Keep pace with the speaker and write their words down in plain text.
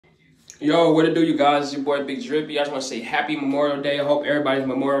Yo, what it do, you guys? It's your boy Big Drippy. I just want to say happy Memorial Day. I hope everybody's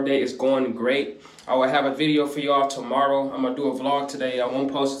Memorial Day is going great. I will have a video for y'all tomorrow. I'm going to do a vlog today. I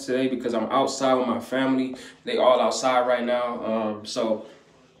won't post it today because I'm outside with my family. They all outside right now. So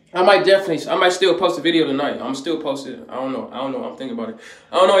I might still post a video tonight. I'm still post it. I don't know. I'm thinking about it.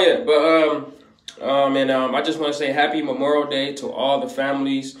 I don't know yet. But I just want to say happy Memorial Day to all the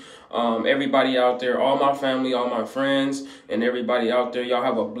families. Everybody out there, all my family, all my friends, and everybody out there. Y'all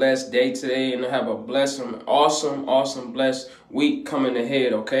have a blessed day today, and have a blessed, awesome, blessed week coming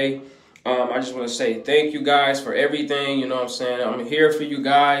ahead, okay? I just want to say thank you guys for everything, you know what I'm saying? I'm here for you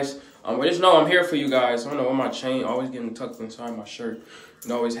guys. Just know I'm here for you guys. I don't know why my chain always getting tucked inside my shirt.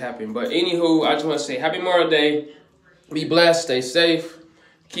 It always happen. But anywho, I just want to say happy Memorial Day. Be blessed, stay safe.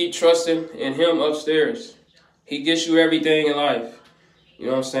 Keep trusting in him upstairs. He gets you everything in life. You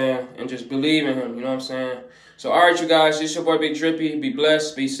know what I'm saying? And just believe in him. You know what I'm saying? So, all right, you guys. This is your boy, Big Drippy. Be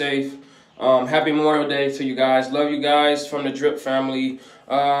blessed. Be safe. Happy Memorial Day to you guys. Love you guys from the Drip family.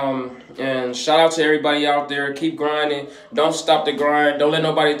 And shout out to everybody out there. Keep grinding. Don't stop the grind. Don't let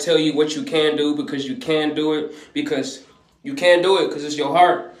nobody tell you what you can do, because you can do it. Because you can do it because it's your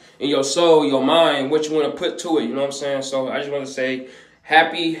heart and your soul, your mind, what you want to put to it. You know what I'm saying? So, I just want to say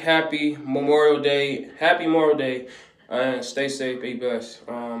happy Memorial Day. Happy Memorial Day. And stay safe, be blessed.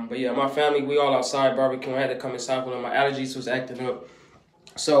 But yeah, my family, we all outside barbecuing. I had to come inside when my allergies was acting up.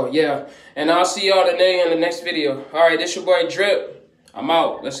 So yeah, and I'll see y'all today in the next video. All right, this your boy Drip. I'm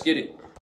out. Let's get it.